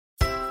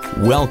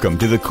Welcome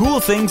to the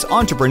Cool Things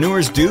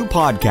Entrepreneurs Do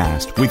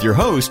podcast with your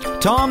host,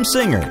 Tom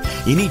Singer.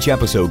 In each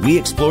episode, we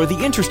explore the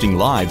interesting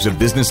lives of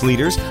business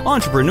leaders,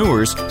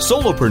 entrepreneurs,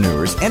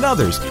 solopreneurs, and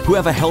others who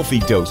have a healthy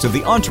dose of the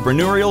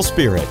entrepreneurial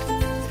spirit.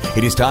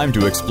 It is time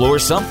to explore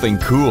something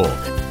cool.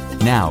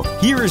 Now,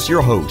 here is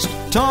your host,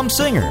 Tom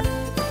Singer.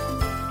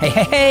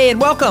 Hey, and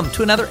welcome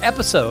to another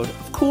episode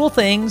of Cool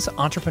Things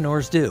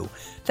Entrepreneurs Do.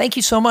 Thank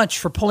you so much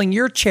for pulling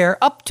your chair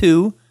up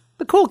to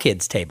the cool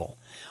kids table.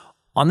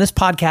 On this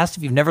podcast,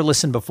 if you've never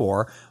listened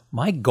before,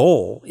 my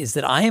goal is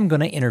that I am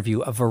going to interview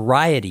a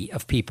variety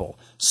of people,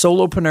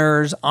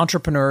 solopreneurs,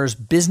 entrepreneurs,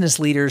 business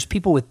leaders,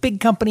 people with big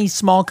companies,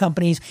 small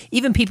companies,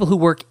 even people who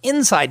work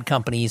inside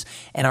companies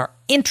and are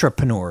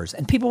intrapreneurs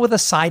and people with a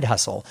side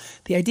hustle.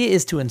 The idea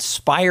is to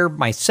inspire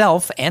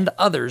myself and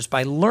others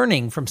by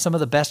learning from some of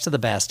the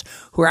best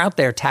who are out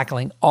there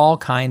tackling all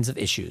kinds of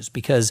issues.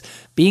 Because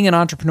being an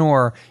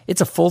entrepreneur,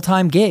 it's a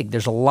full-time gig.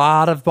 There's a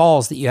lot of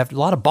balls that you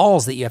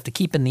have to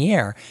keep in the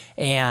air,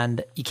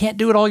 and you can't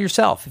do it all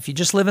yourself. If you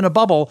just live in a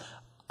bubble,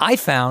 I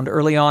found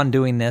early on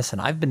doing this,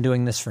 and I've been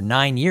doing this for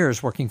 9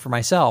 years working for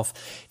myself,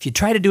 if you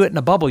try to do it in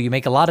a bubble, you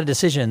make a lot of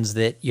decisions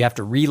that you have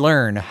to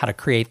relearn how to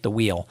create the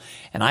wheel.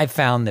 And I've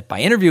found that by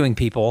interviewing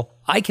people,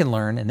 I can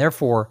learn, and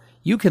therefore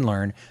you can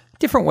learn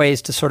different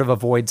ways to sort of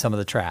avoid some of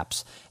the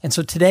traps. And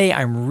so today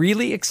I'm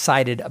really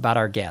excited about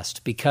our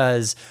guest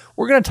because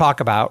we're going to talk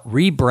about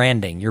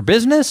rebranding your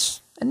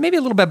business and maybe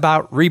a little bit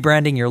about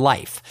rebranding your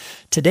life.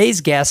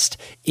 Today's guest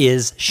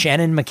is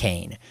Shannon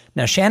McCain.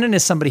 Now, Shannon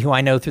is somebody who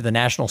I know through the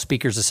National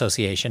Speakers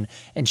Association,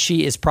 and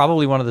she is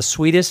probably one of the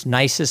sweetest,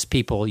 nicest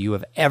people you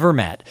have ever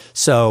met.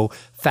 So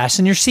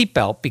fasten your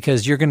seatbelt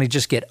because you're going to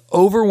just get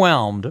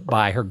overwhelmed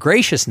by her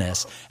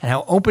graciousness and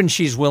how open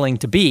she's willing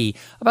to be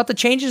about the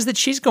changes that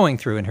she's going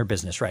through in her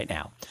business right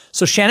now.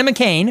 So Shannon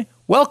McCain,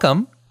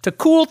 welcome to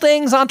Cool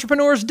Things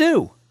Entrepreneurs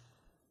Do.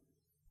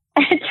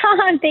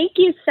 Tom, thank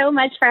you so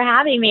much for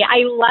having me.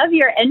 I love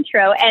your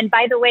intro. And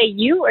by the way,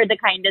 you are the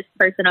kindest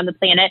person on the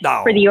planet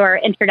for your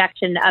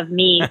introduction of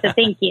me. So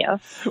thank you.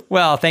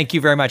 Well, thank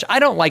you very much. I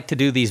don't like to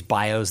do these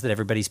bios that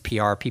everybody's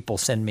PR people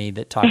send me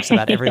that talks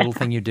about every little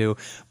thing you do.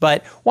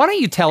 But why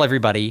don't you tell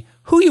everybody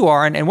who you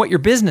are and what your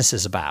business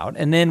is about,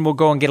 and then we'll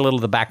go and get a little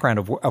of the background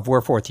of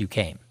whereforth you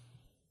came.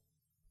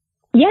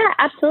 Yeah,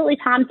 absolutely,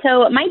 Tom.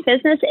 So my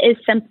business is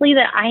simply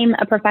that I'm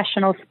a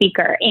professional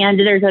speaker, and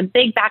there's a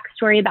big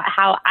backstory about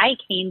how I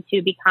came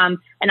to become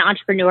an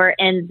entrepreneur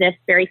in this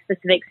very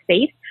specific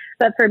space.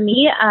 But for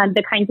me,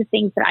 the kinds of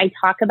things that I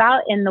talk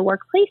about in the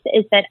workplace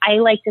is that I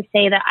like to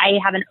say that I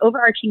have an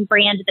overarching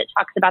brand that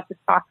talks about the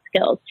soft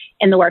skills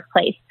in the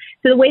workplace.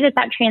 So the way that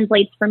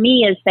translates for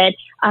me is that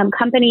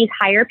companies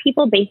hire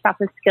people based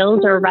off of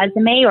skills or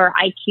resume or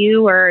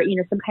IQ or,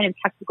 some kind of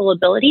technical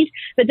abilities.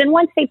 But then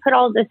once they put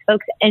all of those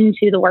folks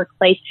into the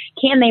workplace,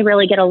 can they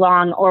really get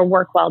along or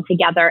work well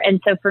together? And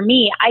so for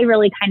me, I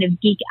really kind of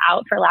geek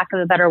out, for lack of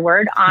a better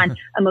word, on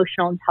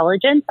emotional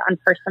intelligence, on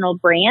personal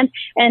brand,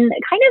 and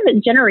kind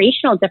of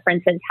generational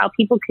differences, how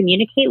people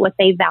communicate what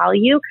they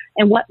value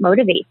and what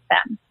motivates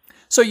them.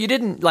 So you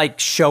didn't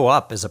show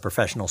up as a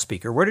professional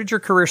speaker. Where did your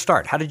career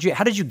start? How did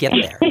you get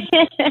there?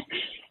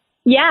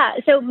 Yeah,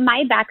 so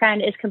my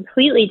background is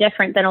completely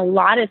different than a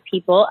lot of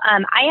people.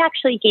 I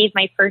actually gave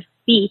my first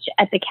speech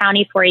at the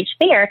county 4-H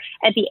fair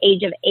at the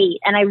age of 8,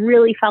 and I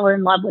really fell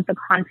in love with the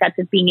concept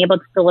of being able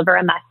to deliver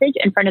a message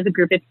in front of a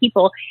group of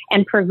people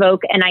and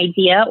provoke an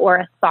idea or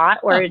a thought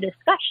or a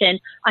discussion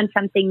on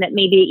something that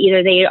maybe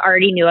either they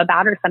already knew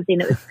about or something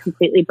that was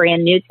completely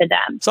brand new to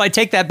them. So I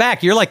take that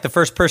back. You're like the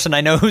first person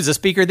I know who's a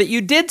speaker that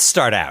you did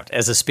start out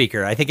as a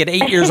speaker. I think at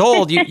 8 years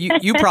old,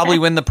 you probably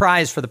win the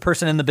prize for the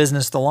person in the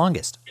business the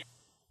longest.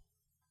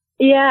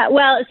 Yeah,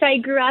 well, so I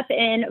grew up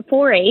in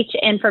 4-H,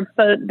 and for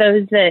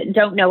those that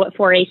don't know what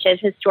 4-H is,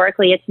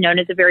 historically it's known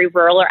as a very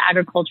rural or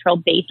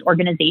agricultural-based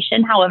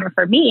organization. However,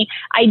 for me,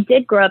 I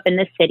did grow up in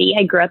the city.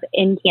 I grew up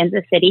in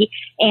Kansas City,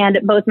 and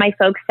both my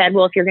folks said,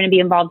 well, if you're going to be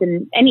involved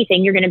in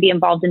anything, you're going to be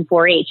involved in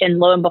 4-H. And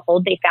lo and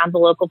behold, they found the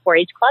local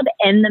 4-H club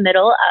in the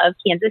middle of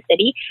Kansas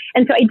City.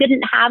 And so I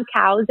didn't have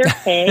cows or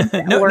pigs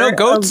no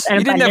goats. An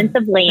abundance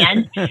of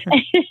land.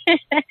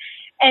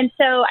 And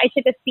so I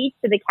took a speech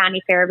to the county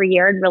fair every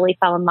year and really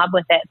fell in love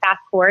with it. Fast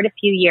forward a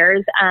few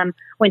years,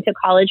 went to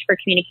college for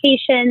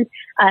communications,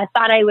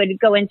 thought I would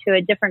go into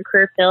a different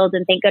career field,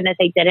 and thank goodness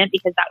I didn't,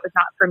 because that was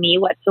not for me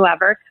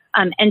whatsoever.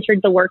 Entered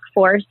the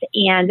workforce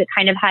and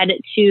kind of had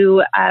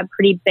two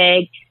pretty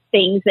big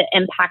things that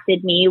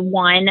impacted me.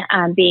 One,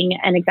 being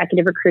an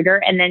executive recruiter,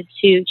 and then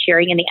two,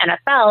 cheering in the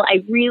NFL.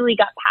 I really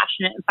got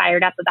passionate and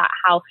fired up about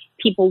how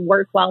people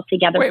work well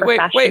together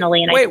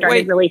professionally. I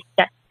started really...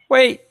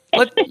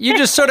 You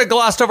just sort of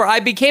glossed over. I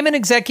became an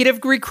executive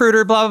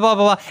recruiter, blah, blah,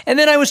 blah, blah. And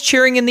then I was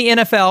cheering in the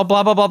NFL,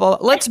 blah, blah, blah, blah.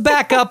 Let's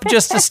back up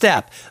just a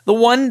step.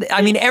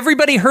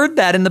 Everybody heard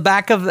that in the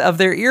back of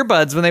their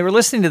earbuds when they were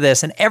listening to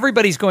this. And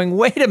everybody's going,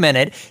 wait a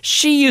minute,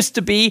 she used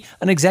to be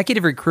an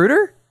executive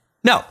recruiter?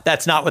 No,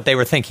 that's not what they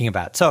were thinking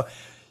about. So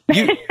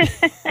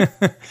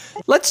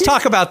let's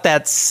talk about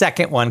that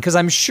second one, because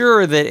I'm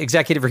sure that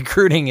executive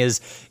recruiting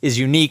is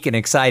unique and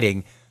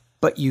exciting.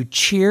 but you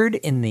cheered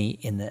in the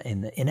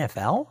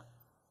NFL?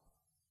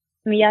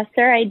 Yes,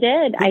 sir, I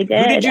did. I did.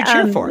 Who did you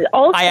cheer for?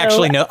 Also, I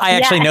actually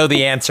know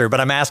the answer, but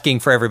I'm asking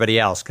for everybody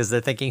else because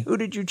they're thinking, who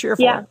did you cheer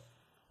for?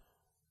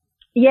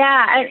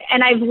 Yeah,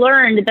 and I've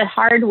learned the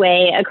hard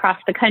way across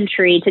the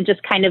country to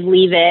just kind of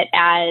leave it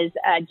as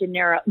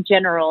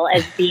general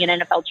as being an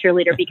NFL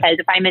cheerleader, because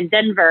if I'm in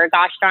Denver,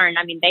 gosh darn,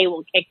 I mean, they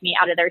will kick me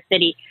out of their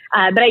city.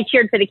 But I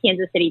cheered for the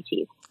Kansas City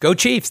Chiefs. Go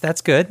Chiefs!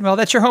 That's good. Well,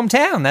 that's your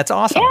hometown. That's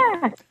awesome.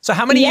 Yeah. So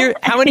how many years?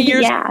 How many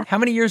years? Yeah. How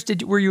many years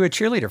were you a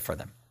cheerleader for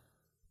them?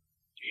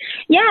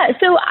 Yeah,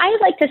 so I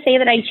like to say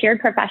that I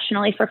cheered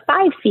professionally for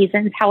 5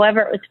 seasons.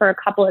 However, it was for a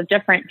couple of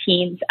different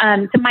teams.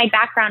 So my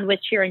background with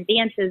cheer and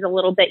dance is a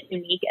little bit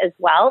unique as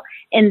well,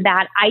 in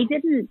that I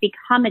didn't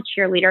become a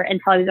cheerleader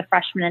until I was a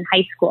freshman in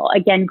high school.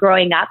 Again,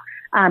 growing up,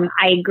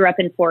 I grew up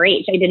in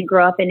 4-H. I didn't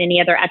grow up in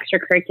any other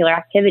extracurricular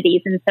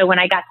activities. And so when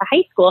I got to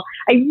high school,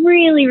 I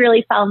really,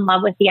 really fell in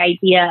love with the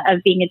idea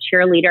of being a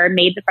cheerleader,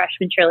 made the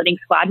freshman cheerleading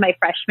squad my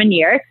freshman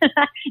year.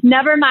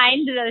 Never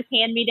mind those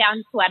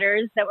hand-me-down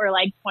sweaters that were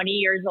like 20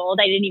 years old.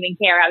 I didn't even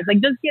care. I was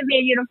like, just give me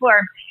a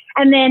uniform.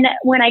 And then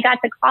when I got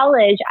to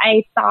college,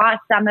 I saw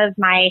some of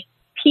my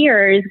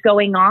peers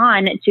going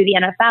on to the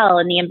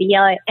NFL and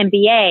the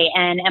NBA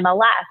and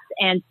MLS.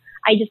 And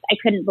I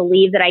couldn't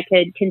believe that I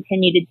could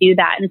continue to do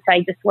that. And so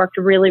I just worked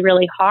really,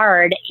 really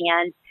hard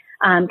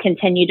and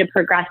continued to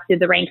progress through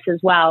the ranks as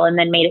well, and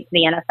then made it to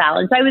the NFL.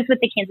 And so I was with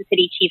the Kansas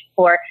City Chiefs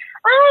for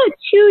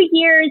 2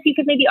 years. You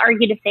could maybe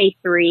argue to say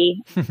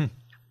 3.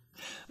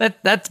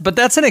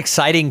 That's an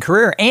exciting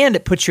career, and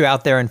it puts you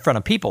out there in front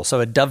of people.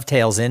 So it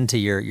dovetails into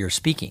your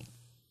speaking.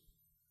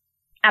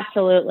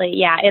 Absolutely.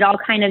 Yeah. It all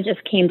kind of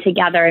just came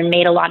together and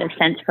made a lot of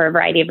sense for a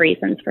variety of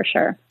reasons, for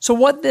sure. So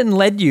what then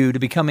led you to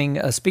becoming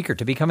a speaker,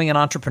 to becoming an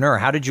entrepreneur?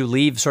 How did you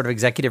leave sort of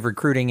executive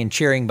recruiting and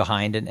cheering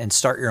behind and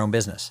start your own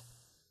business?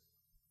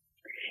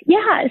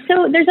 Yeah.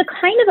 So there's a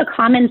kind of a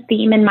common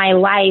theme in my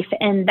life,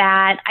 in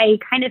that I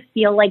kind of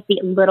feel like the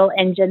little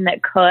engine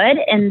that could,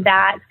 and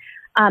that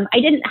I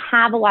didn't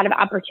have a lot of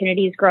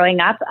opportunities growing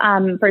up.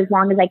 For as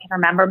long as I can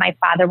remember, my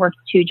father worked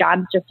 2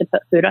 jobs just to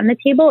put food on the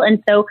table.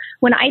 And so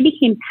when I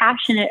became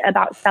passionate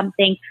about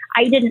something,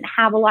 I didn't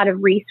have a lot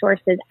of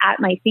resources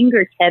at my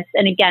fingertips.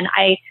 And again,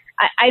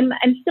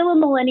 I'm still a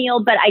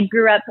millennial, but I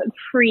grew up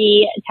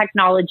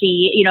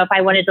pre-technology. You know, if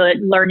I wanted to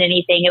learn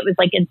anything, it was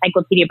like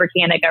Encyclopedia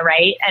Britannica,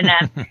 right?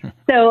 And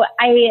so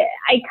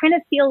I kind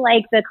of feel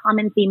like the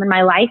common theme in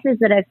my life is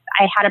that if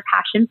I had a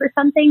passion for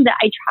something, that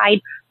I tried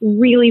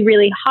really,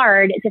 really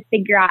hard to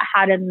figure out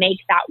how to make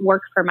that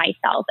work for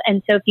myself.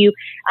 And so if you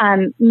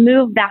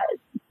move that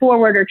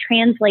forward or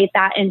translate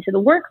that into the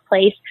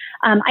workplace,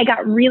 I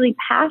got really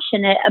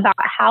passionate about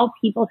how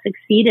people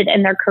succeeded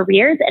in their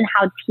careers and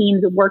how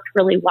teams worked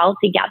really well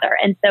together.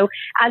 And so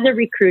as a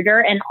recruiter,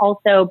 and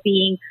also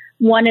being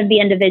one of the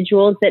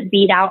individuals that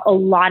beat out a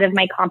lot of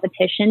my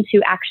competition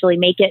to actually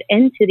make it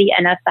into the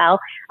NFL,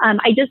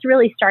 I just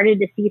really started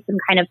to see some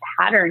kind of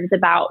patterns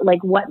about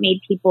like what made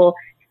people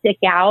stick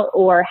out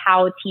or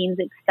how teams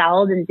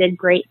excelled and did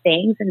great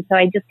things. And so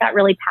I just got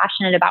really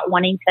passionate about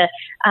wanting to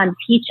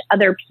teach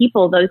other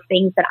people those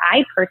things that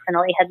I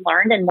personally had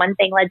learned. And one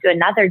thing led to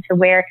another, to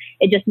where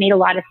it just made a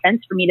lot of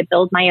sense for me to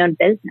build my own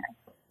business.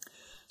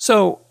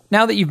 So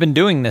now that you've been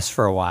doing this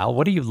for a while,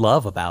 what do you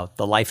love about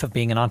the life of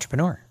being an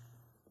entrepreneur?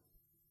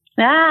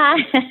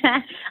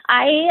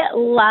 I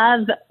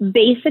love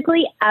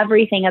basically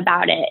everything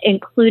about it,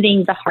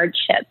 including the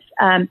hardships.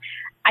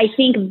 I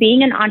think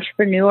being an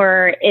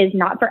entrepreneur is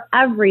not for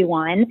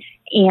everyone.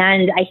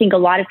 And I think a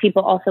lot of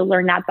people also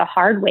learn that the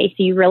hard way.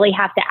 So you really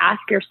have to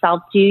ask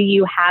yourself, do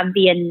you have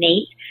the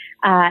innate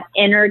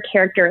inner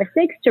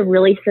characteristics to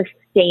really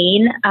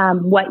sustain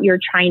what you're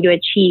trying to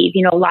achieve?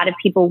 You know, a lot of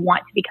people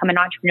want to become an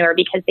entrepreneur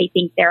because they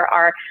think there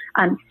are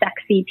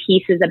sexy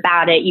pieces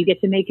about it. You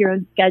get to make your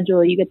own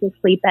schedule. You get to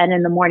sleep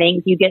in the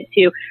mornings. You get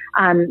to,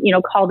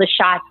 call the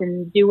shots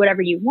and do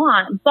whatever you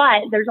want.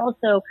 But there's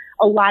also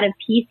a lot of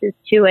pieces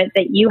to it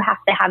that you have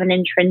to have an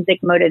intrinsic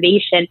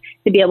motivation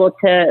to be able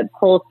to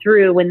pull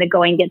through when the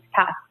going gets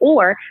tough.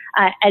 Or,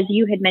 as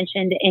you had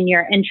mentioned in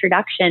your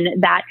introduction,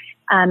 that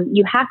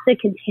you have to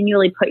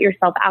continually put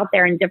yourself out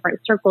there in different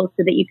circles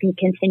so that you can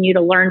continue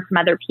to learn from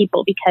other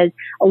people, because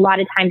a lot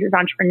of times as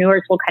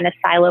entrepreneurs, we'll kind of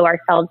silo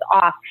ourselves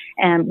off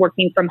and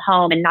working from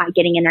home and not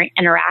getting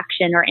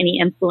interaction or any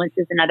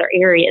influences in other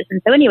areas.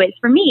 And so anyways,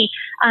 for me,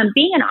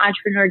 being an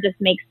entrepreneur just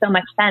makes so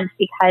much sense,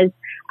 because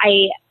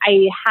I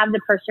have the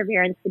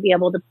perseverance to be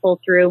able to pull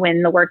through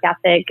when the work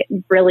ethic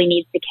really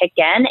needs to kick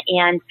in.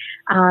 And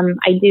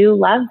I do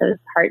love those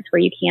parts where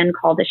you can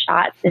call the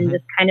shots and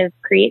just kind of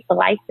create the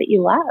life that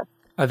you love.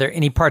 Are there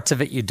any parts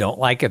of it you don't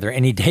like? Are there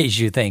any days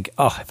you think,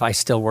 oh, if I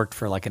still worked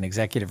for like an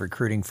executive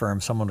recruiting firm,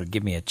 someone would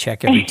give me a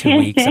check every 2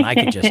 weeks and I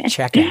could just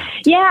check out?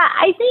 Yeah,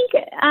 I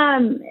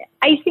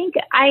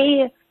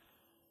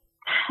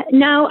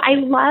No, I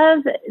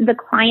love the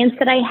clients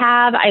that I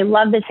have. I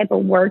love the type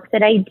of work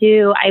that I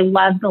do. I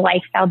love the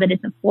lifestyle that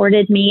it's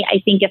afforded me.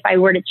 I think if I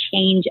were to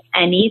change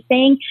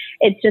anything,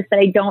 it's just that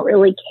I don't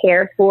really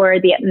care for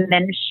the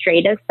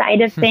administrative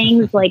side of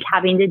things, like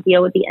having to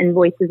deal with the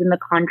invoices and the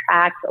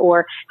contracts,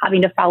 or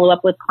having to follow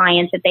up with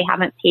clients if they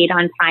haven't paid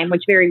on time,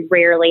 which very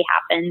rarely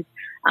happens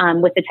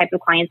with the type of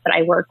clients that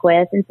I work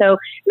with. And so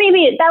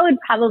maybe that would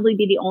probably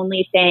be the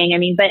only thing. I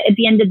mean, but at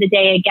the end of the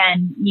day,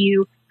 again,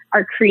 you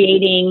are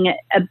creating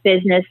a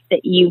business that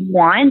you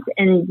want,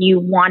 and you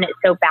want it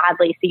so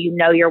badly, so you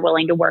know you're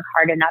willing to work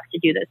hard enough to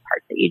do those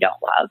parts that you don't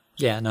love.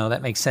 Yeah, no,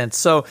 that makes sense.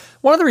 So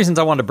one of the reasons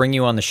I wanted to bring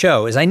you on the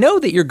show is I know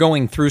that you're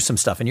going through some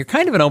stuff, and you're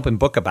kind of an open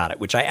book about it,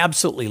 which I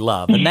absolutely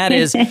love. And that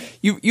is,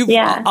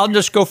 I'll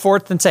just go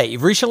forth and say,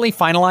 you've recently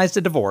finalized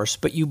a divorce,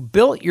 but you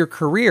built your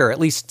career,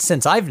 at least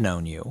since I've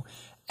known you,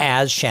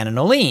 as Shannon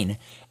Oline.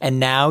 And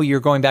now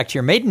you're going back to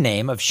your maiden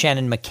name of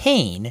Shannon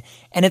McCain.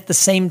 And at the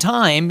same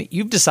time,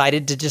 you've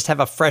decided to just have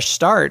a fresh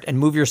start and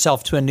move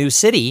yourself to a new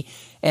city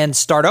and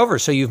start over.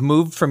 So you've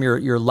moved from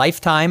your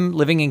lifetime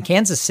living in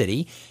Kansas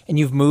City, and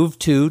you've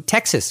moved to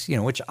Texas,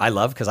 which I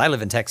love because I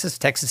live in Texas.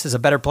 Texas is a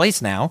better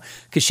place now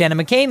because Shannon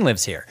McCain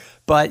lives here.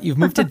 But you've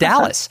moved to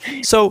Dallas.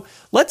 So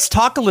let's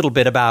talk a little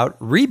bit about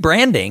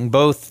rebranding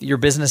both your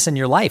business and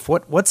your life.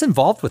 What's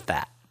involved with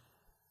that?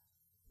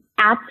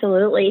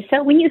 Absolutely.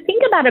 So when you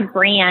think about a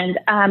brand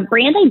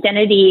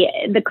identity,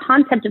 the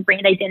concept of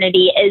brand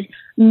identity is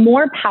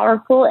more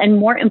powerful and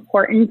more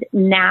important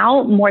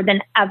now more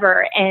than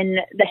ever in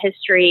the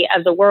history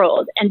of the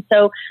world. And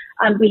so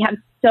we have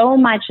so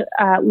much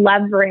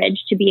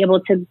leverage to be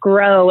able to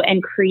grow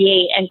and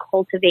create and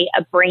cultivate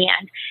a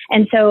brand.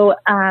 And so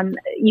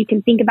you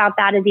can think about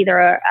that as either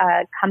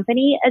a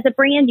company as a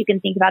brand. You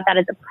can think about that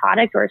as a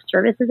product or a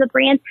service as a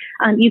brand.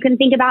 You can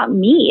think about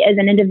me as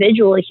an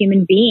individual, a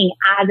human being,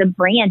 as a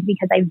brand,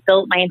 because I've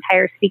built my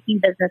entire speaking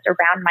business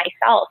around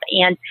myself.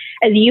 And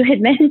as you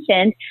had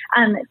mentioned,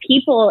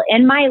 people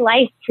in my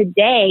life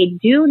today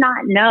do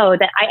not know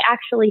that I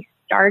actually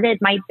started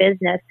my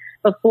business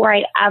before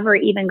I ever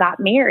even got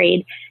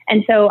married.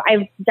 And so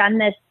I've done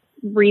this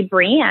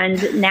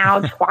rebrand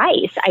now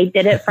twice. I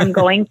did it from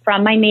going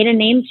from my maiden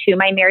name to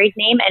my married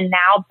name, and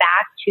now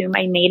back to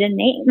my maiden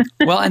name.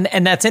 Well,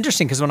 and that's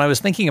interesting, because when I was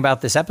thinking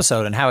about this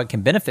episode and how it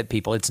can benefit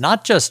people, it's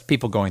not just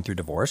people going through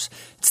divorce.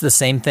 It's the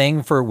same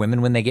thing for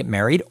women when they get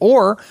married,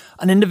 or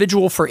an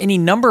individual for any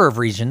number of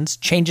reasons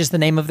changes the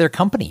name of their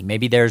company.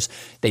 Maybe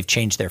they've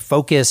changed their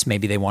focus.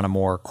 Maybe they want a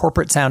more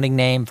corporate sounding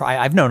name.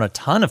 I've known a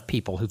ton of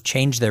people who've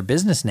changed their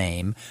business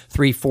name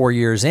 3-4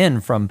 years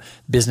in from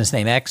business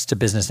name X to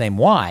business name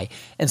Y.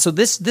 And so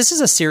this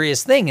is a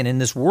serious thing. And in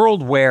this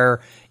world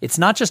where it's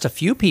not just a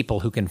few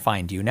people who can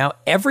find you, now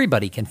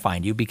everybody can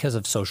find you because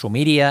of social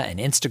media and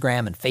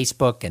Instagram and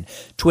Facebook and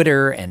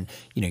Twitter and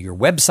your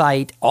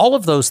website. All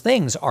of those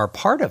things are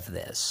part of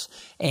this.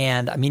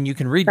 And I mean, you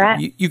can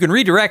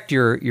redirect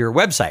your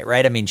website,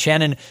 right? I mean,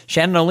 Shannon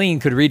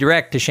Oline could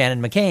redirect to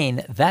Shannon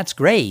McCain. That's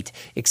great,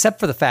 except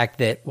for the fact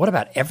that what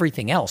about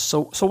everything else?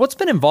 So what's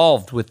been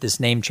involved with this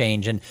name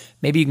change? And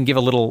maybe you can give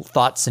a little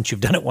thought, since you've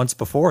done it once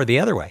before, the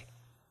other way.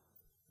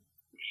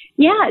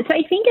 Yeah, so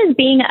I think as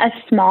being a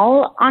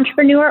small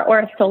entrepreneur or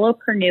a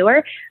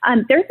solopreneur,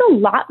 there's a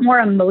lot more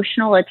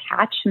emotional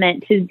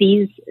attachment to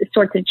these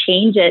sorts of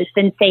changes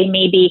than, say,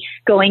 maybe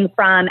going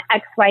from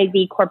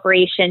XYZ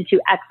Corporation to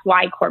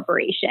XY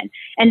Corporation.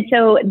 And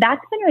so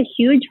that's been a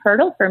huge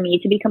hurdle for me,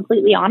 to be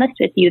completely honest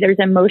with you. There's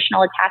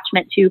emotional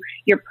attachment to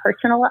your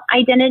personal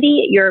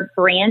identity, your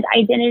brand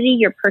identity,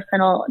 your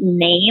personal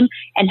name,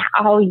 and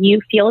how you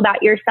feel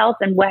about yourself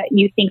and what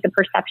you think the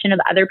perception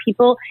of other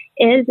people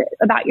is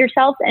about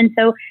yourself. And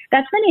so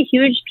that's been a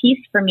huge piece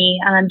for me,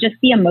 just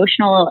the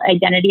emotional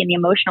identity and the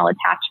emotional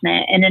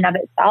attachment in and of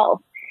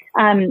itself.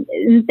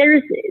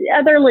 There's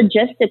other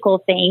logistical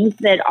things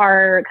that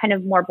are kind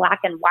of more black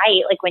and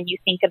white, like when you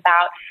think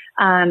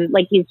about,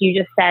 like you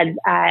just said,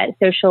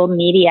 social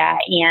media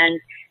and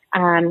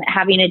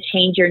having to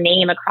change your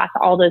name across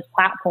all those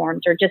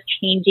platforms, or just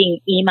changing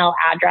email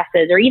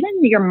addresses, or even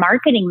your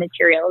marketing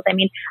materials. I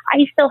mean,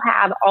 I still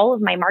have all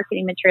of my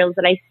marketing materials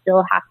that I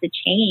still have to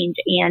change.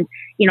 And,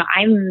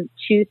 I'm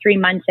 2-3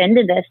 months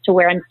into this, to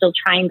where I'm still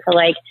trying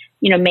to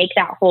make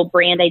that whole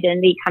brand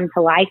identity come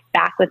to life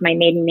back with my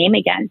maiden name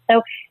again.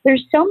 So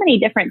there's so many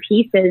different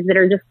pieces that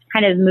are just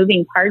kind of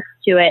moving parts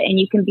to it. And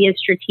you can be as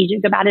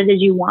strategic about it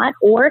as you want,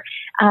 or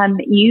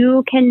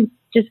you can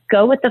just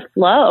go with the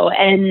flow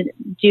and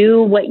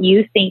do what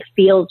you think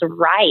feels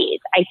right.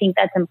 I think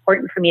that's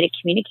important for me to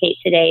communicate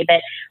today,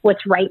 that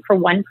what's right for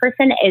one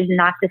person is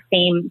not the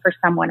same for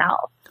someone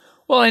else.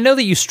 Well, I know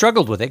that you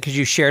struggled with it because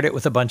you shared it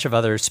with a bunch of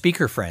other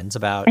speaker friends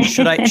about,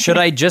 should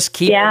I just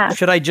keep,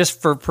 should I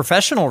just, for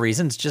professional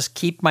reasons, just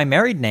keep my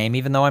married name,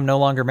 even though I'm no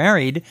longer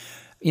married?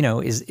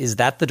 Is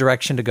that the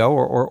direction to go,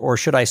 or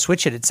should I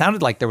switch it? It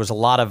sounded like there was a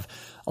lot of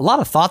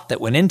thought that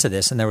went into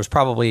this, and there was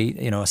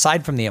probably,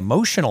 aside from the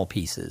emotional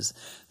pieces,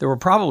 there were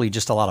probably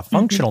just a lot of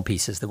functional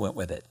pieces that went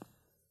with it.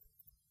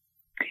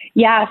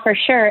 Yeah, for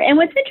sure. And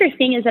what's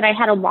interesting is that I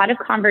had a lot of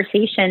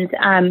conversations,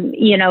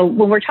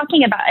 when we're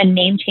talking about a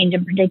name change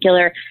in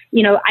particular,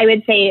 I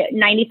would say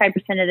 95%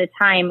 of the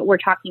time we're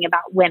talking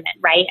about women,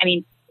 right? I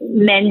mean,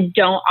 men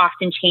don't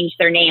often change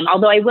their name.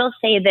 Although I will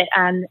say that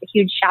a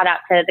huge shout out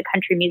to the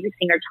country music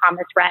singer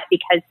Thomas Rhett,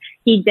 because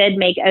he did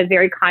make a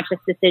very conscious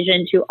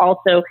decision to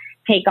also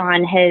take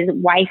on his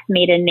wife's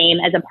maiden name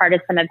as a part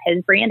of some of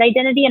his brand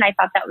identity. And I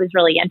thought that was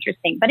really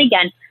interesting. But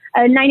again,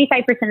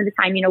 95% of the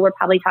time, we're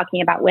probably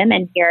talking about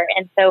women here.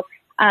 And so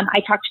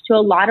I talked to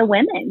a lot of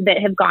women that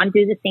have gone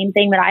through the same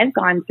thing that I've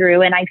gone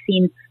through. And I've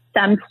seen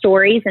some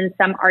stories and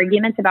some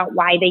arguments about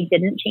why they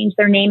didn't change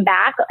their name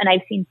back. And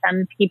I've seen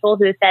some people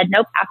who said,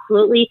 nope,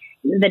 absolutely.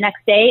 The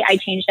next day I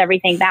changed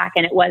everything back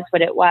and it was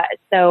what it was.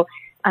 So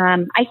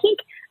I think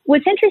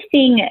what's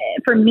interesting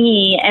for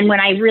me, and when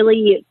I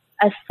really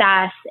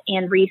assess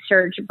and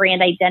research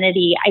brand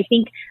identity, I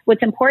think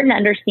what's important to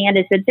understand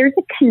is that there's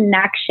a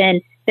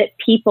connection that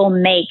people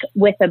make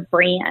with a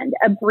brand.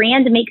 A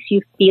brand makes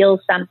you feel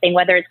something,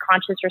 whether it's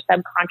conscious or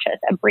subconscious.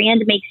 A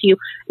brand makes you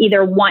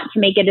either want to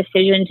make a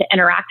decision to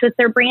interact with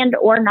their brand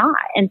or not.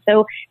 And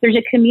so there's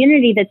a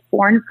community that's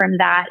born from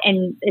that.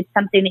 And it's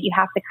something that you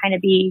have to kind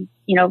of be,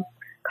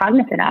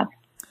 cognizant of.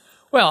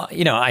 Well,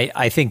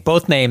 I think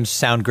both names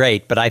sound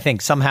great, but I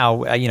think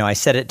somehow, I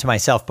said it to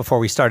myself before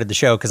we started the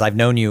show because I've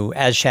known you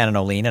as Shannon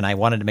O'Lean, and I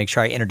wanted to make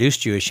sure I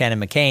introduced you as Shannon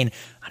McCain.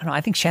 I don't know.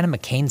 I think Shannon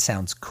McCain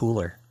sounds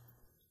cooler.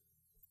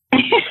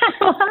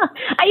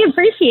 I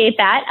appreciate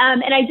that.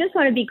 And I just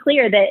want to be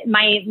clear that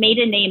my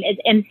maiden name is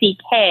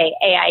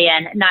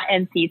McCain, not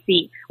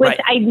MCC, which right.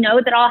 I know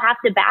that I'll have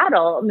to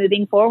battle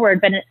moving forward,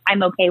 but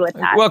I'm okay with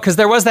that. Well, because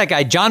there was that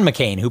guy, John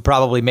McCain, who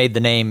probably made the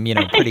name,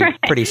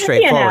 pretty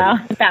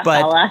straightforward. That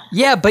fella.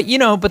 Yeah, but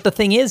the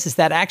thing is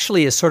that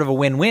actually is sort of a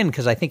win-win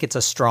because I think it's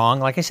a strong,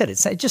 like I said,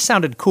 it just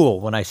sounded cool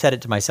when I said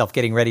it to myself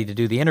getting ready to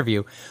do the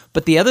interview.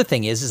 But the other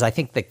thing is I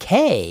think the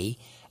K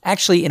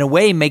actually in a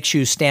way makes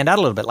you stand out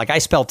a little bit. Like I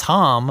spell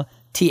Tom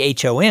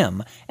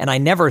THOM. And I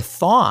never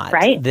thought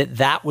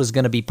that was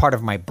going to be part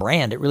of my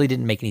brand. It really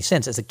didn't make any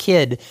sense. As a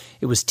kid,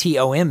 it was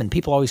TOM and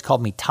people always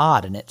called me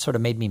Todd, and it sort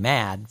of made me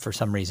mad for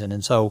some reason.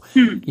 And so,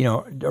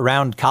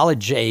 around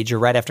college age or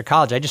right after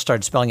college, I just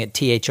started spelling it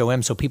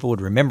THOM so people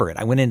would remember it.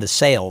 I went into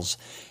sales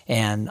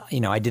and,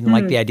 I didn't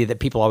like the idea that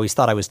people always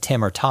thought I was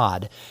Tim or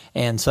Todd.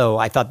 And so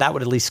I thought that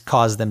would at least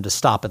cause them to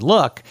stop and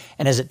look.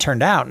 And as it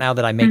turned out, now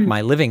that I make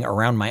my living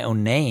around my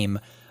own name,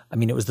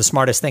 it was the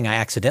smartest thing I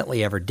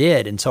accidentally ever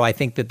did. And so I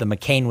think that the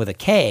McCain with a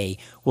K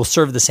will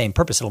serve the same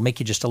purpose. It'll make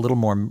you just a little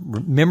more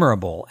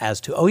memorable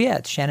as to, oh yeah,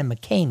 it's Shannon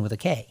McCain with a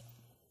K.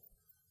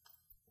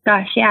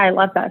 Gosh, yeah, I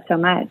love that so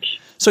much.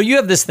 So you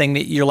have this thing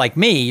that you're like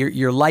me,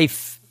 your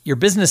life, your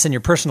business and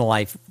your personal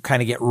life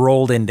kind of get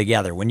rolled in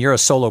together. When you're a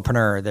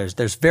solopreneur,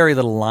 there's very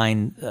little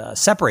line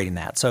separating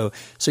that. So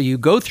you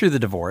go through the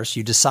divorce,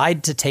 you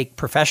decide to take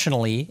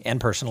professionally and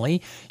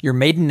personally your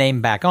maiden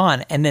name back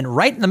on, and then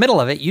right in the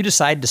middle of it, you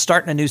decide to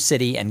start in a new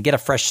city and get a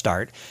fresh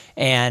start.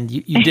 And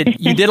you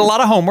did a lot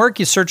of homework.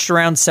 You searched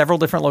around several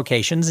different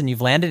locations, and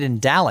you've landed in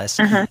Dallas.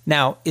 Uh-huh.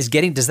 Now,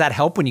 does that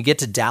help when you get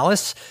to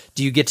Dallas?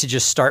 Do you get to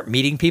just start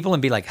meeting people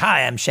and be like,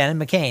 "Hi, I'm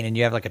Shannon McCain," and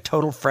you have like a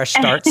total fresh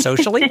start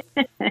socially?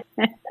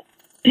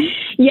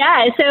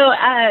 Yeah.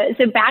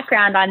 So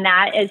background on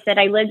that is that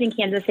I lived in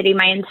Kansas City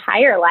my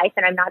entire life,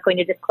 and I'm not going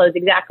to disclose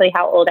exactly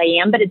how old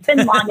I am, but it's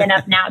been long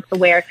enough now to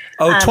where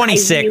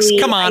 26.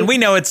 Come on, we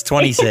know it's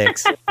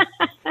 26.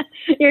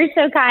 You're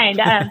so kind.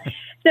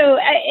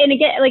 And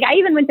again, I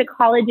even went to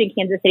college in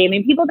Kansas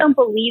City. People don't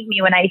believe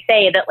me when I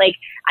say that,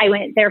 I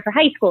went there for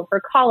high school,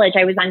 for college.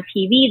 I was on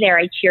TV there.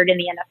 I cheered in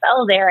the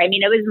NFL there. It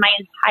was my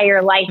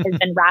entire life has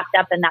been wrapped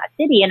up in that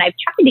city. And I've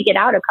tried to get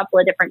out a couple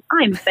of different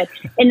times, but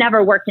it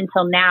never worked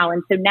until now.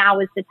 And so now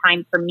is the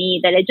time for me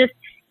that it just,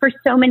 for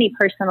so many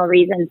personal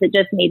reasons, it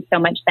just made so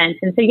much sense.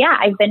 And so, yeah,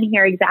 I've been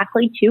here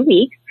exactly 2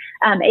 weeks.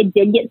 It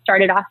did get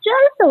started off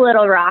just a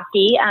little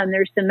rocky.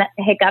 There's some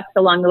hiccups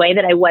along the way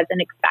that I wasn't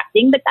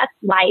expecting, but that's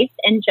life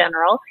in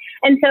general.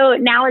 And so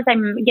now as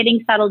I'm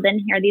getting settled in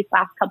here these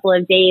last couple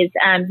of days,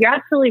 you're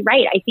absolutely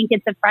right. I think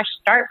it's a fresh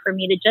start for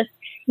me to just,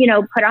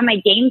 put on my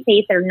game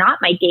face or not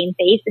my game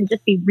face and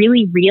just be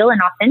really real and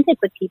authentic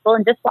with people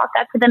and just walk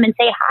up to them and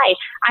say, "Hi,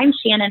 I'm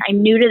Shannon.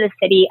 I'm new to the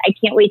city. I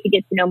can't wait to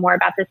get to know more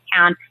about this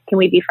town. Can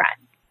we be friends?"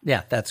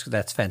 Yeah,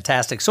 that's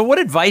fantastic. So what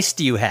advice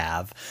do you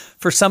have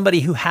for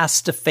somebody who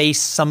has to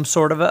face some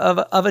sort of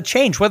a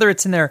change, whether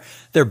it's in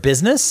their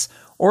business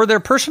or their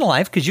personal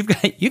life? Because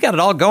you got it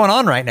all going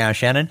on right now,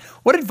 Shannon.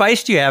 What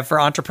advice do you have for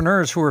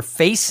entrepreneurs who are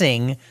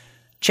facing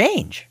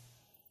change?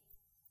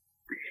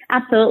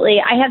 Absolutely.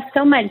 I have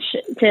so much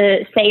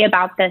to say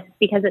about this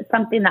because it's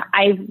something that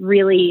I've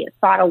really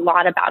thought a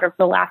lot about over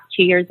the last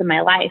 2 years of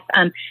my life.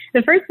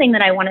 The first thing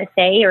that I want to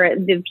say, or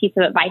the piece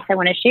of advice I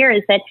want to share,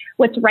 is that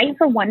what's right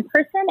for one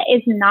person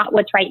is not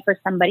what's right for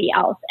somebody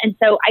else. And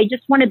so I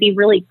just want to be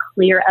really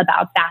clear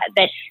about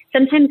that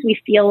sometimes we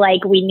feel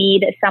like we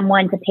need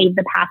someone to pave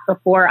the path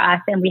before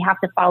us and we have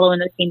to follow in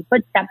those same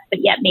footsteps, but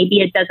yet maybe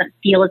it doesn't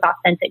feel as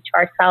authentic to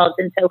ourselves.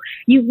 And so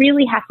you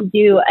really have to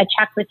do a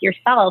check with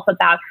yourself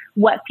about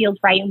what feels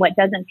right and what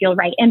doesn't feel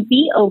right, and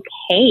be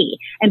okay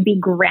and be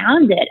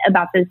grounded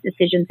about those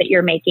decisions that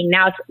you're making.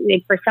 Now,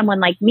 for someone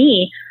like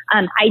me,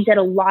 I did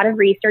a lot of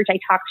research. I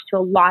talked to a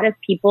lot of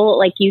people.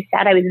 Like you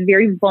said, I was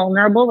very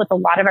vulnerable with a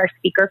lot of our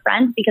speaker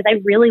friends because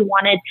I really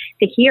wanted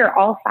to hear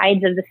all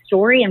sides of the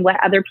story and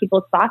what other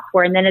people's thoughts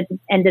were. And then at the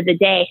end of the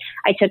day,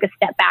 I took a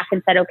step back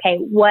and said, okay,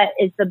 what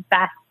is the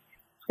best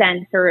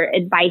sense or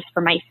advice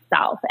for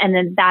myself? And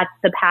then that's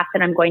the path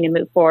that I'm going to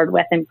move forward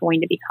with and going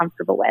to be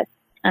comfortable with.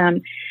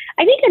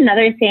 I think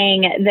another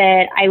thing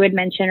that I would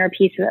mention or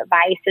piece of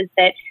advice is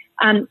that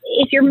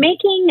if you're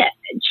making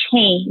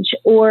change,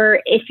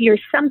 or if you're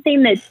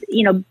something that's,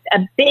 a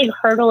big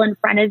hurdle in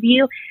front of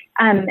you,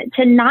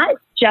 to not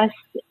just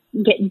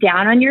get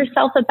down on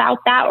yourself about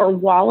that or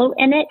wallow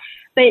in it,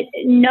 but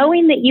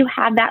knowing that you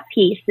have that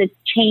piece that's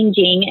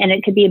changing, and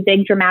it could be a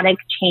big dramatic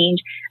change,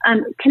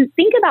 can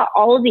think about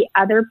all of the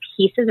other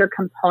pieces or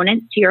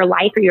components to your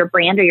life or your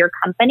brand or your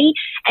company,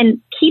 and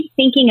keep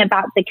thinking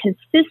about the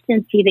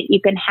consistency that you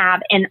can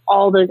have in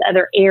all those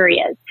other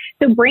areas.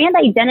 So brand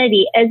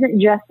identity isn't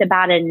just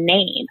about a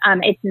name.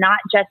 It's not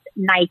just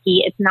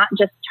Nike. It's not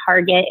just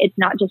Target. It's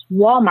not just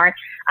Walmart.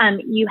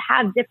 You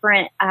have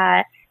different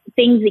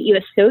things that you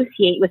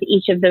associate with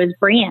each of those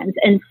brands.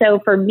 And so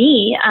for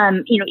me,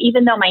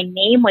 even though my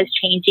name was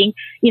changing,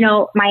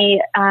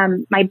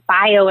 my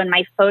bio and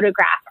my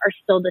photograph are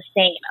still the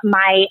same.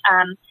 My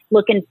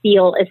look and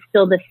feel is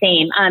still the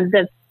same.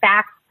 The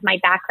facts, my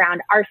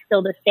background are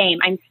still the same.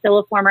 I'm still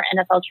a former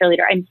NFL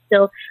cheerleader. I'm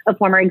still a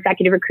former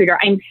executive recruiter.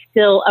 I'm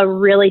still a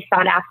really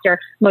sought after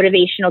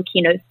motivational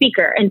keynote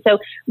speaker. And so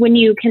when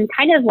you can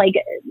kind of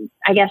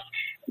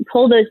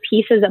pull those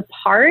pieces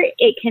apart,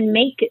 it can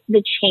make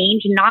the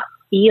change not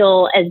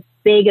feel as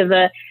big of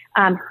a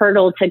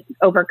hurdle to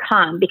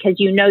overcome, because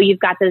you've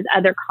got those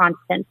other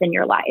constants in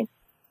your life.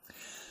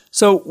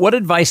 So what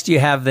advice do you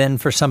have then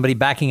for somebody,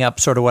 backing up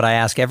sort of what I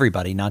ask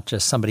everybody, not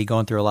just somebody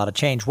going through a lot of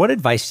change? What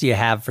advice do you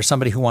have for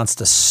somebody who wants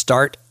to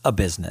start a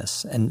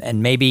business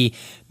and maybe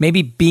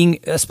being,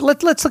 let's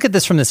look at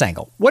this from this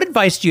angle. What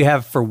advice do you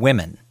have for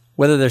women,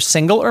 whether they're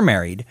single or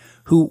married,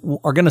 who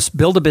are going to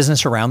build a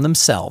business around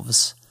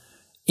themselves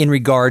in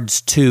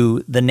regards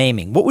to the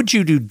naming? What would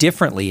you do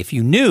differently if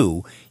you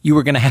knew you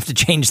were going to have to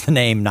change the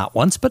name not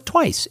once, but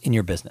twice in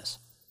your business?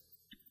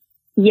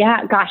 Yeah,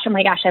 oh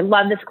my gosh, I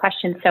love this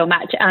question so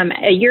much.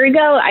 A year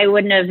ago, I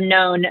wouldn't have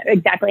known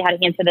exactly how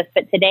to answer this,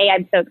 but today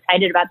I'm so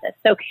excited about this.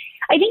 So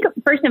I think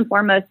first and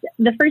foremost,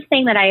 the first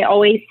thing that I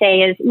always say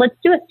is let's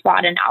do a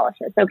SWOT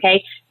analysis,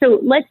 okay? So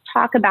let's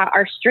talk about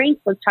our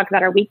strengths, let's talk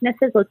about our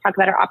weaknesses, let's talk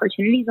about our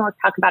opportunities, and let's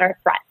talk about our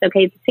threats,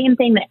 okay? It's the same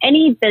thing that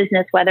any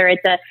business, whether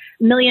it's a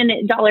 $1 million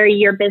a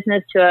year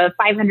business to a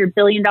 $500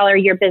 billion a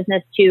year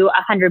business to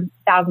a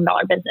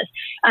 $100,000 business,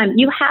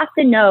 you have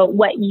to know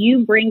what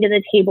you bring to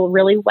the table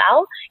really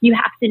well. You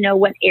have to know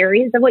what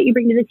areas of what you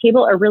bring to the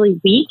table are really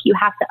weak. You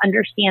have to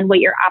understand what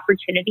your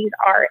opportunities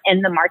are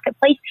in the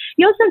marketplace.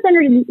 You also have to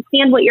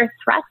understand what your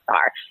threats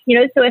are.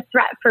 So a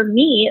threat for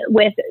me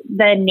with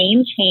the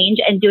name change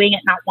and doing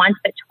it not once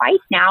but twice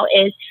now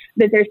is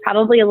that there's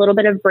probably a little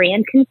bit of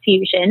brand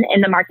confusion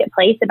in the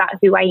marketplace about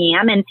who I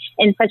am. And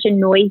in such a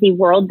noisy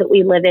world that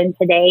we live in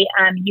today,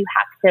 you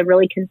have to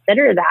really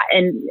consider that.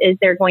 And is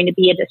there going to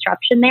be a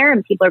disruption there,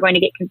 and people are going to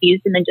get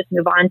confused and then just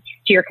move on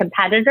to your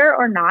competitor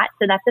or not?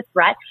 So that's a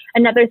threat.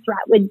 Another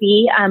threat would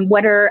be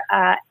what are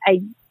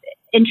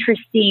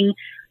interesting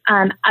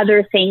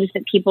other things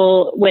that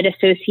people would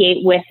associate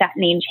with that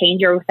name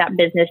change or with that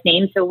business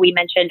name. So we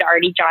mentioned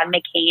already John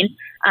McCain,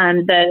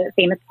 the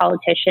famous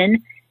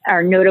politician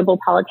or notable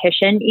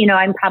politician.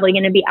 I'm probably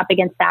going to be up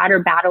against that or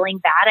battling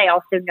that. I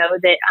also know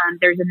that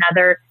there's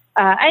another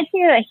I'd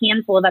say a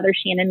handful of other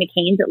Shannon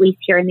McCains, at least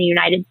here in the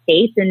United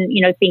States. And,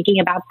 thinking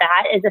about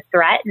that as a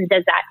threat, and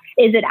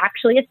is it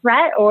actually a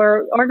threat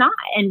or not?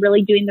 And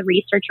really doing the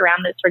research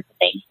around those sorts of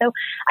things. So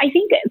I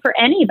think for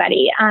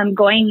anybody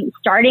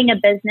starting a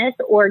business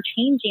or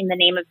changing the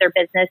name of their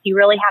business, you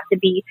really have to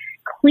be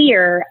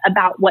clear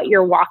about what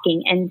you're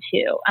walking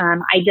into.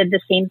 I did the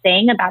same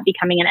thing about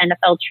becoming an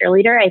NFL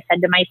cheerleader. I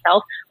said to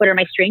myself, what are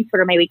my strengths? What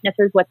are my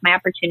weaknesses? What's my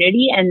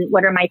opportunity? And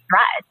what are my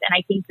threats? And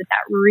I think that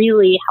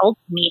really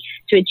helped me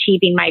to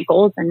achieving my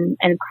goals and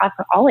across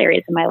all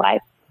areas of my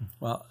life.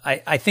 Well,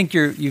 I think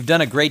you've done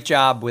a great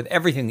job with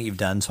everything that you've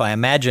done. So I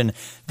imagine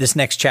this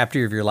next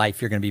chapter of your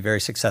life, you're going to be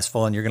very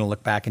successful, and you're going to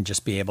look back and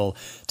just be able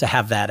to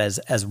have that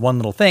as one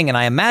little thing. And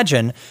I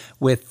imagine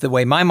with the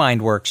way my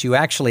mind works, you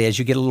actually, as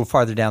you get a little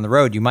farther down the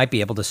road, you might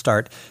be able to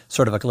start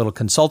sort of like a little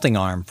consulting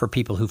arm for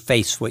people who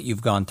face what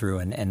you've gone through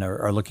and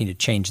are looking to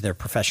change their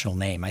professional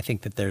name. I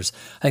think there's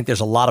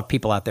a lot of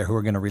people out there who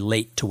are going to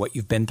relate to what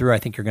you've been through. I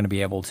think you're going to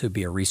be able to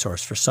be a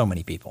resource for so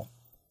many people.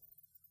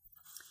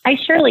 I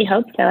surely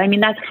hope so. I mean,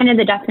 that's kind of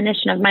the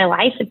definition of my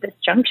life at this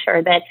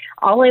juncture, that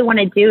all I want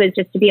to do is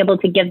just to be able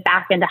to give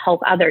back and to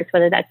help others,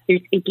 whether that's through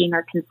speaking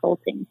or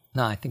consulting.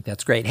 No, I think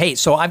that's great. Hey,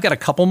 so I've got a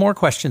couple more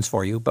questions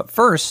for you, but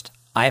first,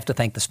 I have to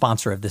thank the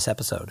sponsor of this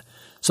episode.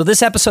 So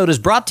this episode is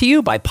brought to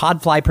you by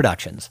Podfly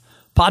Productions.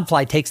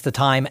 Podfly takes the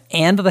time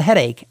and the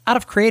headache out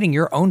of creating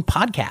your own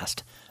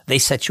podcast. They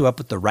set you up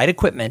with the right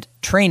equipment,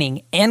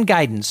 training, and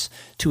guidance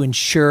to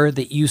ensure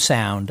that you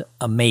sound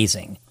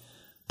amazing.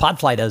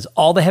 Podfly does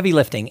all the heavy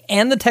lifting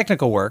and the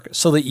technical work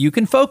so that you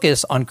can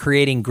focus on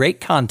creating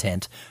great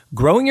content,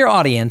 growing your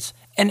audience,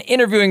 and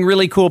interviewing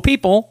really cool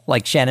people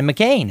like Shannon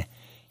McCain.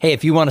 Hey,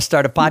 if you want to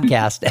start a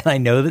podcast, and I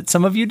know that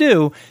some of you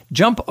do,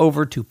 jump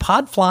over to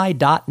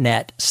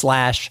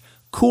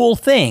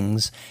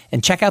podfly.net/coolthings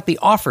and check out the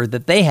offer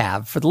that they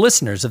have for the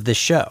listeners of this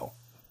show.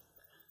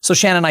 So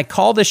Shannon, I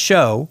call this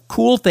show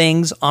Cool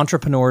Things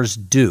Entrepreneurs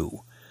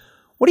Do.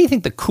 What do you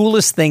think the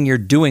coolest thing you're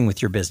doing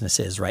with your business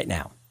is right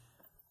now?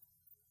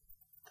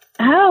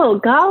 Oh,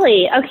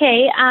 golly.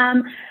 Okay.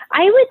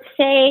 I would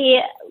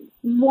say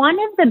one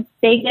of the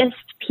biggest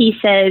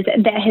pieces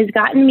that has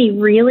gotten me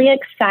really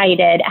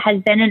excited has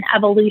been an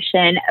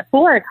evolution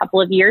for a couple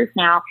of years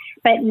now,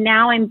 but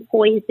now I'm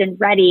poised and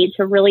ready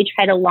to really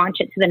try to launch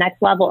it to the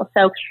next level.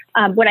 So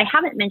what I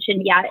haven't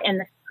mentioned yet in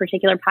this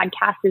particular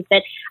podcast is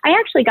that I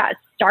actually got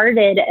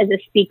started as a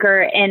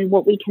speaker in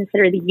what we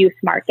consider the youth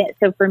market.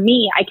 So for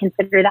me, I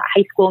consider that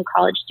high school and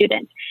college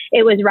students.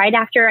 It was right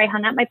after I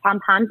hung up my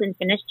pom-poms and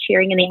finished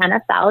cheering in the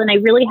NFL. And I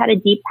really had a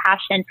deep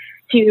passion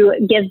to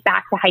give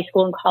back to high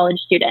school and college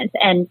students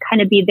and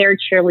kind of be their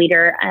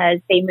cheerleader as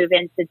they move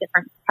into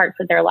different parts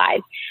of their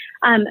lives.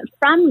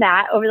 From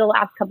that, over the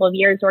last couple of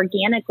years,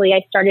 organically, I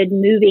started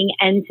moving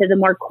into the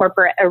more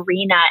corporate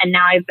arena. And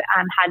now I've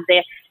had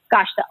the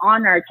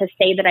honor to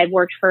say that I've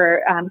worked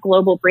for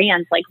global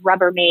brands like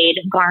Rubbermaid,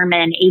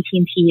 Garmin,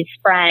 AT&T,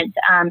 Sprint,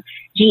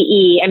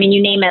 GE. I mean,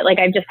 you name it. Like,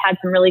 I've just had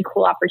some really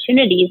cool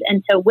opportunities.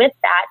 And so with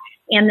that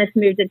and this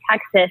move to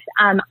Texas,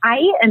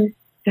 I am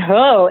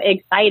so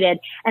excited.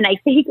 And I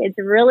think it's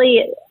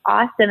really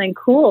awesome and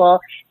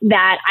cool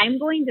that I'm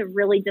going to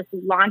really just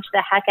launch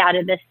the heck out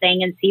of this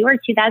thing and see where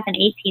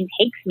 2018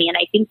 takes me. And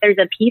I think there's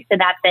a piece of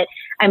that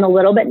I'm a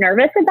little bit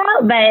nervous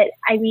about, but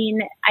I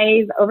mean,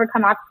 I've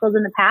overcome obstacles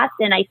in the past,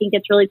 and I think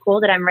it's really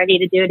cool that I'm ready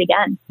to do it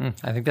again.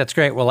 I think that's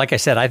great. Well, like I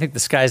said, I think the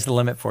sky's the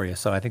limit for you.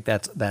 So I think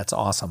that's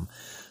awesome.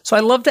 So I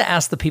love to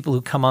ask the people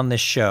who come on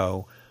this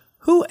show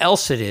who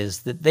else it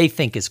is that they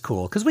think is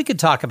cool. Because we could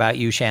talk about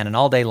you, Shannon,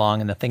 all day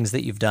long and the things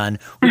that you've done.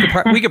 We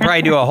could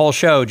probably do a whole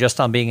show just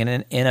on being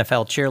an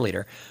NFL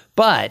cheerleader.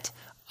 But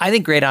I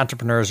think great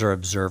entrepreneurs are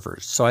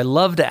observers. So I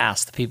love to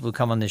ask the people who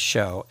come on this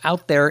show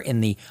out there in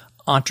the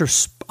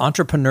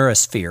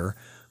entrepreneurosphere,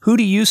 who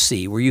do you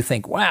see where you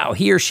think, wow,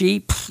 he or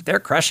she, they're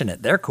crushing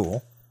it. They're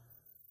cool.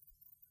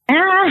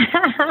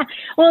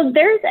 Well,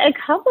 there's a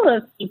couple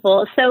of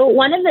people. So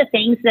one of the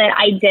things that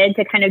I did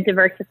to kind of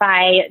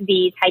diversify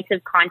the types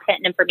of content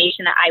and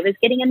information that I was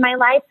getting in my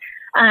life,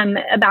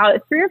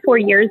 about 3 or 4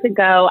 years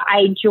ago,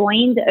 I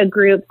joined a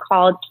group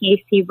called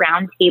KC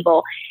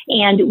Roundtable,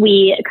 and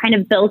we kind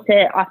of built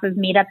it off of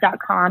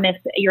meetup.com. If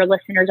your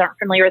listeners aren't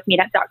familiar with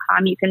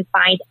meetup.com, you can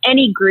find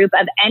any group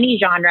of any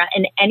genre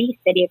in any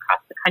city across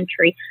the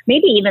country,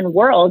 maybe even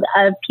world,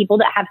 of people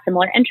that have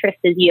similar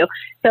interests as you.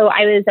 So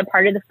I was a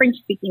part of the French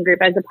speaking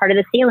group. I was a part of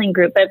the sailing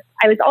group, but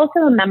I was also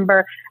a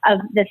member of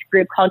this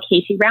group called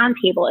KC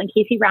Roundtable. And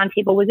KC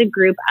Roundtable was a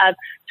group of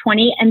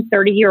 20 and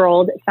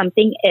 30-year-old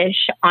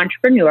something-ish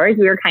entrepreneurs.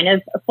 We were kind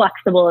of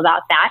flexible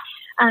about that.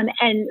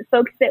 And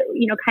folks that,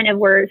 kind of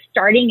were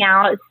starting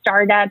out,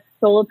 startups,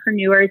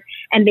 solopreneurs,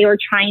 and they were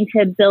trying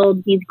to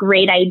build these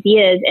great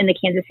ideas in the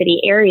Kansas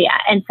City area.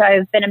 And so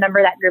I've been a member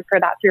of that group for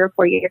about 3 or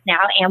 4 years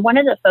now. And one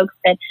of the folks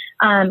that,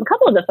 a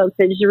couple of the folks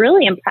that just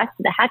really impressed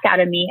the heck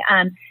out of me,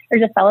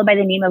 there's a fellow by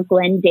the name of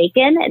Glenn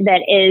Dakin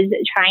that is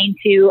trying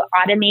to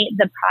automate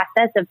the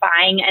process of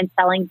buying and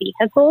selling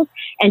vehicles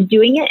and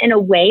doing it in a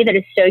way that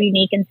is so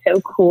unique and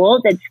so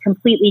cool that's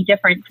completely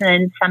different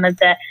than some of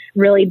the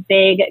really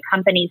big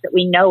companies that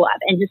we know of,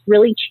 and just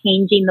really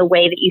changing the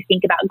way that you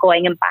think about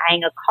going and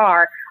buying a car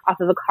off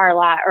of a car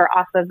lot or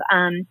off of,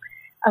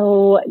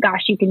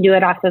 you can do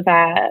it off of,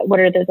 what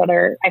are those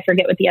other, I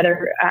forget what the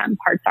other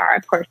parts are.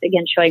 Of course,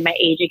 again, showing my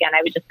age again,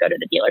 I would just go to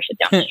the dealership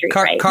down the street,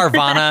 right?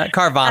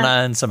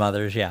 Carvana and some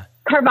others, yeah.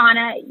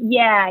 Carvana,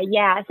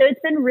 yeah. So it's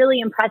been really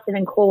impressive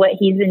and cool what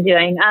he's been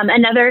doing.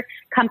 Another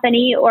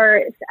company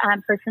or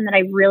person that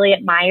I really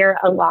admire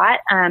a lot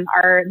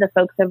are the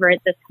folks over at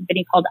this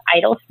company called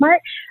IdleSmart.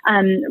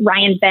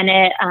 Ryan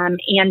Bennett,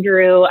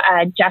 Andrew,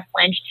 Jeff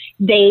Lynch.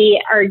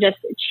 They are just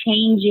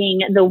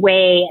changing the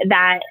way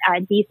that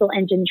diesel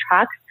engine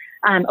trucks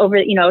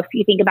if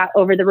you think about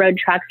over the road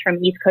trucks from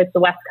East Coast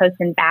to West Coast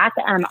and back,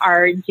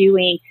 are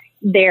doing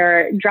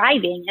their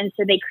driving. And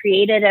so they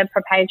created a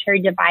proprietary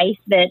device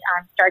that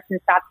starts and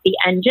stops the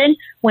engine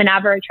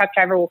whenever a truck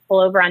driver will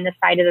pull over on the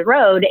side of the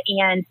road,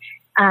 and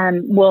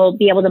will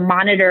be able to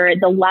monitor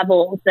the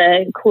levels,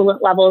 the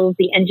coolant levels,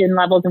 the engine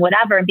levels, and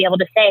whatever, and be able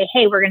to say,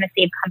 hey, we're going to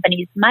save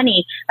companies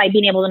money by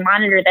being able to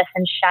monitor this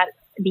and shut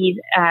these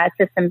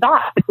systems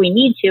off if we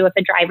need to, if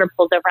a driver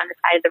pulls over on the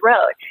side of the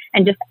road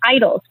and just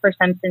idles for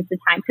some sense of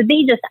time. So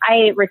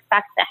I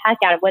respect the heck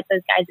out of what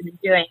those guys have been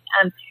doing.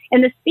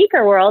 In the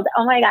speaker world,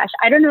 oh my gosh,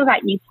 I don't know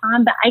about you,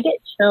 Tom, but I get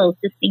chills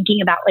just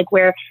thinking about like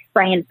where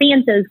Brian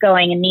Fanzo is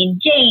going and Neen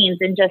James,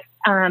 and just,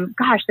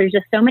 there's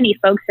just so many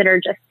folks that are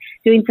just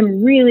doing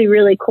some really,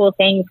 really cool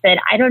things that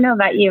I don't know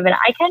about you, but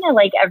I kind of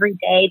like every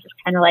day just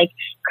kind of like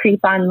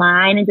creep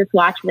online and just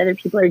watch what other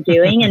people are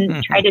doing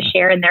and try to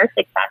share in their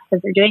success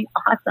because they're doing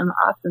awesome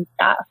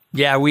stuff.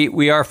 Yeah,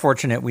 we are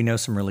fortunate. We know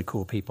some really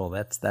cool people.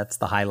 That's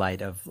the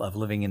highlight of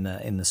living in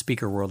the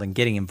speaker world and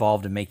getting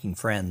involved and making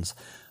friends.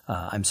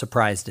 I'm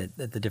surprised at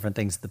the different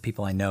things that the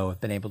people I know have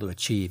been able to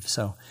achieve.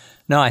 So,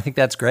 no, I think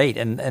that's great.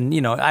 And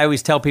you know, I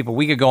always tell people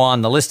we could go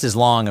on. The list is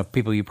long of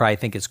people you probably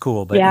think is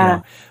cool, but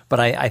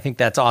I think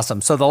that's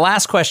awesome. So the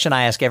last question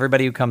I ask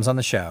everybody who comes on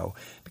the show,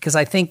 because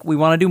I think we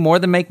want to do more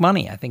than make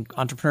money. I think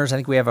entrepreneurs,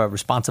 we have a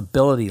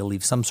responsibility to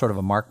leave some sort of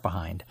a mark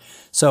behind.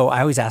 So I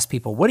always ask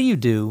people, what do you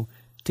do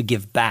to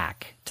give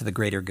back to the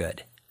greater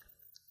good?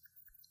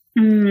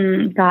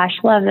 Gosh,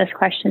 love this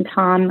question,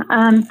 Tom.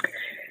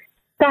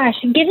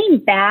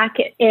 Giving back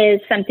is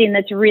something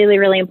that's really,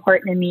 really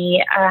important to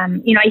me.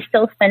 I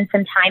still spend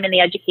some time in the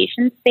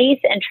education space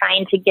and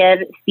trying to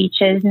give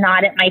speeches,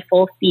 not at my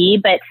full fee,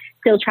 but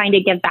still trying to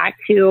give back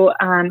to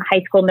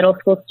high school, middle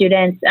school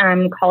students,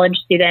 college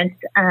students.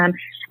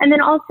 And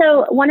then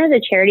also one of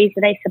the charities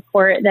that I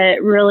support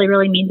that really,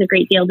 really means a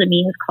great deal to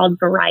me is called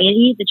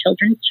Variety, the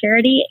children's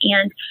charity.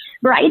 And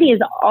Variety is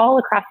all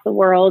across the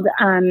world.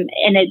 And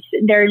it's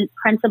their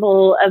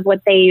principle of what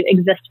they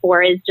exist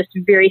for is just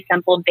very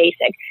simple and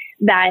basic,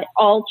 that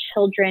all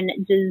children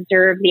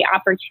deserve the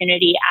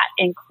opportunity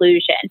at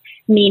inclusion,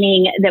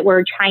 meaning that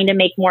we're trying to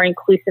make more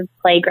inclusive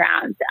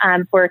playgrounds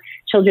for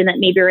children that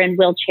maybe are in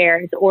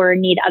wheelchairs or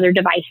need other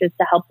devices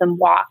to help them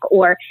walk,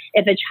 or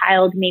if a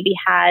child maybe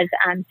has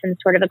some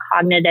sort of a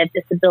cognitive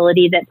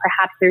disability, that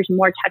perhaps there's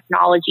more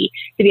technology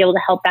to be able to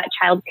help that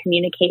child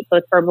communicate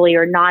both verbally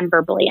or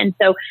non-verbally. And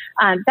so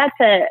that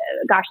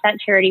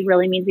charity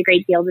really means a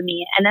great deal to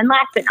me. And then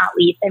last but not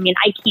least,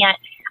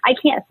 I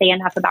can't say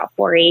enough about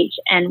 4-H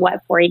and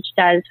what 4-H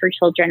does for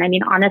children.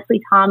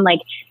 Honestly, Tom,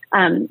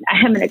 I'm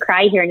going to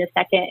cry here in a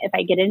second if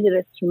I get into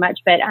this too much,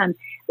 but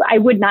I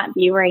would not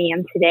be where I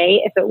am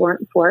today if it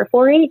weren't for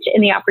 4-H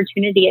and the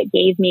opportunity it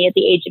gave me at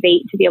the age of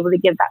 8 to be able to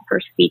give that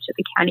first speech at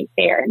the county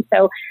fair. And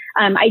so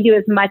I do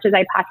as much as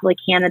I possibly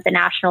can at the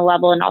national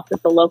level and also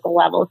at the local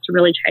levels to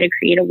really try to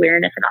create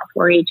awareness about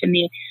 4-H and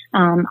the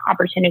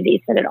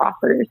opportunities that it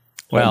offers.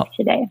 Well,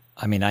 today.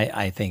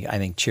 I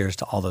think cheers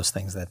to all those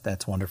things.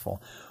 That's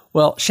wonderful.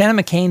 Well, Shannon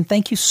McCain,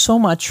 thank you so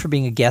much for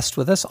being a guest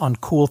with us on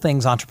Cool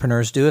Things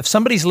Entrepreneurs Do. If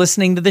somebody's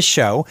listening to this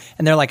show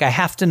and they're like, I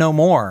have to know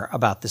more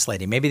about this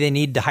lady, maybe they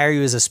need to hire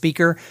you as a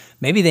speaker,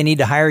 maybe they need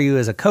to hire you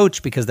as a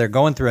coach because they're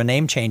going through a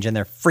name change and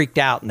they're freaked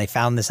out and they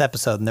found this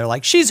episode and they're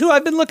like, she's who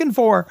I've been looking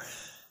for.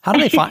 How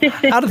do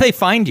they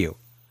find you?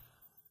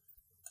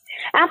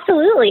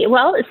 Absolutely.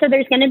 Well, so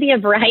there's going to be a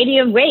variety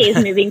of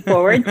ways moving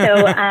forward.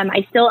 So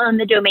I still own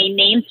the domain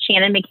names,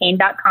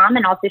 ShannonMcCain.com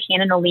and also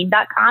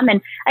ShannonOlean.com.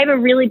 And I have a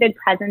really big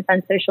presence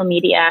on social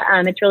media.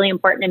 It's really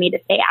important to me to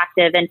stay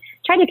active and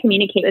try to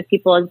communicate with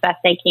people as best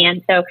I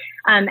can. So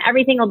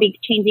everything will be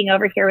changing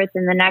over here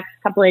within the next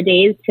couple of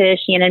days to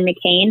Shannon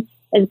McCain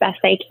as best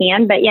I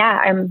can. But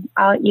yeah,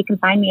 you can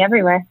find me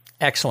everywhere.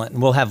 Excellent.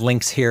 And we'll have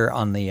links here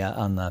on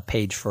the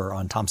page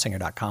on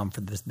TomSinger.com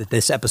for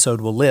this episode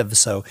will live,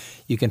 so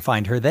you can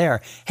find her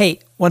there.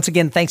 Hey, once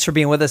again, thanks for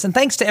being with us. And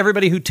thanks to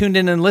everybody who tuned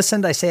in and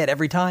listened. I say it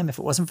every time. If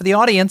it wasn't for the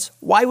audience,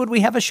 why would we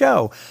have a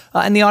show?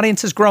 And the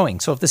audience is growing.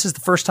 So if this is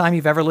the first time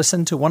you've ever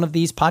listened to one of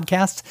these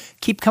podcasts,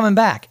 keep coming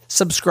back.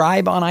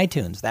 Subscribe on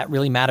iTunes. That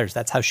really matters.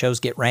 That's how shows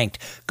get ranked.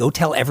 Go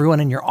tell everyone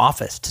in your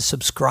office to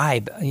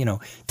subscribe.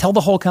 Tell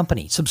the whole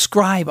company.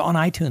 Subscribe on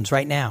iTunes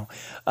right now.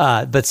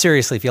 But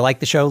seriously, if you like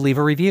the show, leave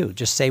a review.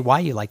 Just say why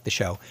you like the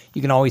show.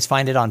 You can always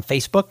find it on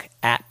Facebook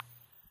at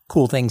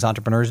Cool Things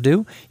Entrepreneurs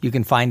Do. You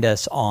can find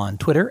us on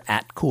Twitter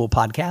at Cool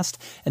Podcast.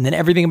 And then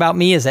everything about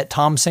me is at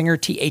TomSinger,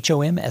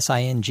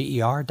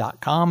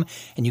 TomSinger.com.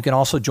 And you can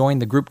also join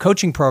the group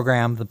coaching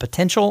program, the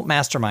Potential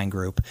Mastermind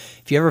Group.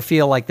 If you ever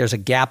feel like there's a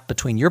gap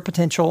between your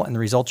potential and the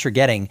results you're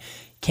getting, you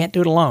can't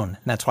do it alone.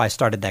 And that's why I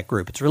started that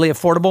group. It's really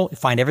affordable. You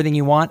find everything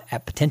you want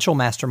at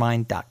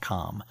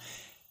PotentialMastermind.com.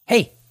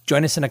 Hey,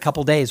 join us in a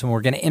couple days when we're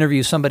going to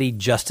interview somebody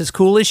just as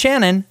cool as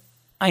Shannon.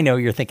 I know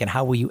you're thinking,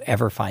 how will you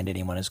ever find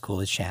anyone as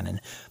cool as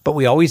Shannon? But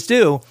we always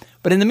do.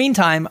 But in the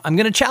meantime, I'm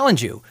going to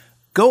challenge you.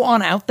 Go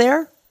on out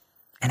there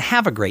and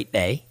have a great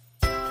day.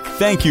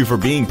 Thank you for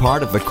being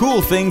part of the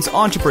Cool Things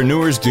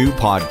Entrepreneurs Do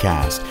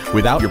podcast.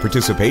 Without your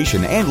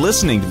participation and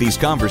listening to these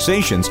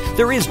conversations,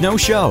 there is no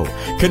show.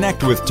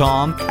 Connect with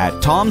Tom at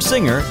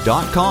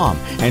TomSinger.com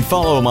and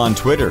follow him on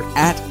Twitter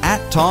at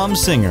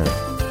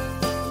TomSinger.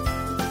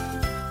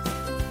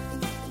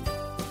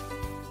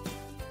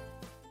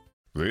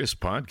 This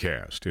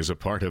podcast is a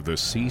part of the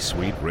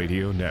C-Suite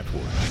Radio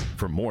Network.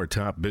 For more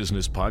top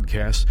business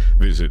podcasts,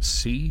 visit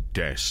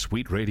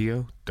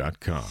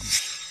c-suiteradio.com.